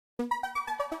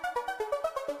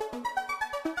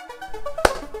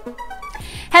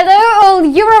Hello all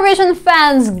Eurovision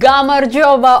fans,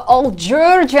 Gamarjova, all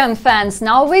Georgian fans.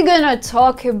 Now we're gonna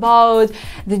talk about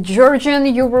the Georgian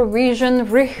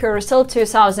Eurovision Rehearsal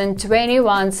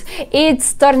 2021.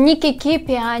 It's Tornike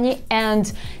Kipiani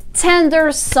and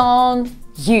tender song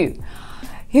You.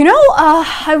 You know,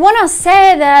 I wanna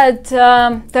say that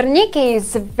Tornike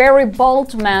is a very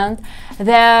bold man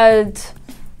that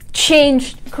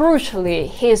changed crucially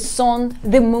his song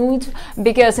The Mood,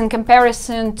 because in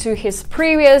comparison to his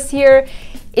previous year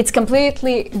it's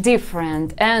completely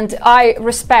different, and I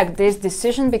respect this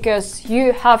decision because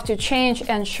you have to change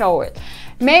and show it.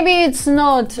 Maybe it's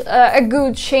not a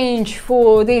good change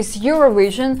for this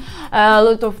Eurovision. A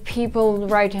lot of people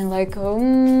writing like,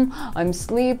 I'm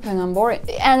sleeping, I'm bored,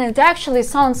 and it actually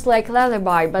sounds like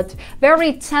lullaby, but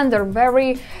very tender,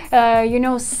 very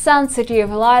sensitive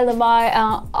lullaby.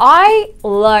 I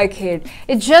like it.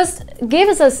 It just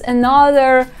gives us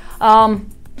another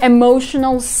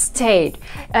emotional state.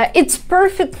 It's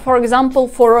perfect, for example,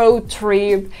 for road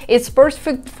trip. It's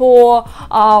perfect for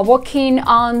walking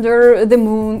under the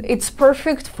moon. It's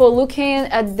perfect for looking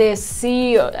at the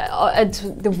sea, at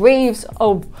the waves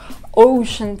of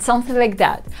ocean, something like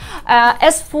that.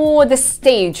 As for the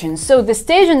staging, so the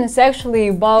staging is actually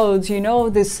about,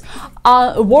 this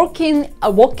walking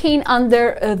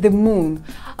under the moon.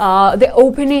 The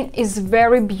opening is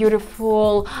very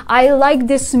beautiful. I like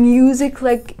this music,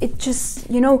 like it just,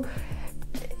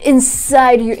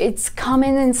 inside you, it's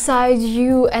coming inside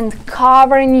you and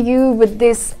covering you with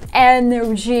this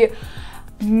energy.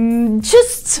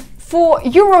 Just for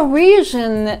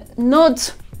Eurovision,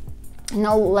 not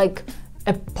like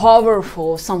a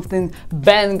powerful something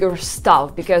banger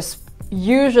stuff, because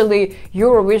usually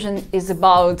Eurovision is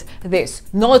about this.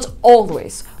 Not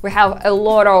always. We have a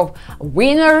lot of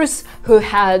winners who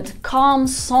had calm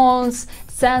songs,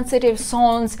 sensitive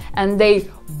songs, and they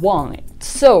won it.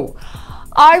 So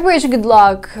I wish good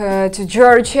luck to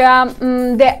Georgia.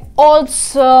 The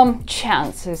odds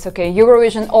chances,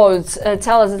 Eurovision odds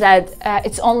tell us that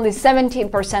it's only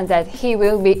 17% that he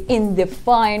will be in the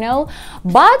final,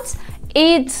 but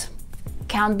it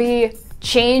can be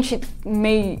changed. It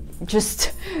may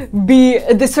just be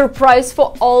the surprise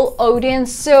for all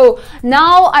audience. So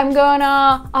now I'm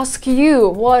gonna ask you,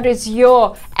 what is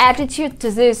your attitude to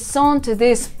this song, to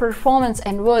this performance,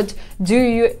 and what do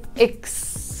you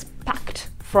expect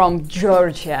from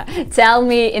Georgia? Tell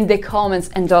me in the comments,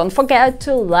 and don't forget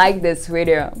to like this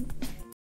video.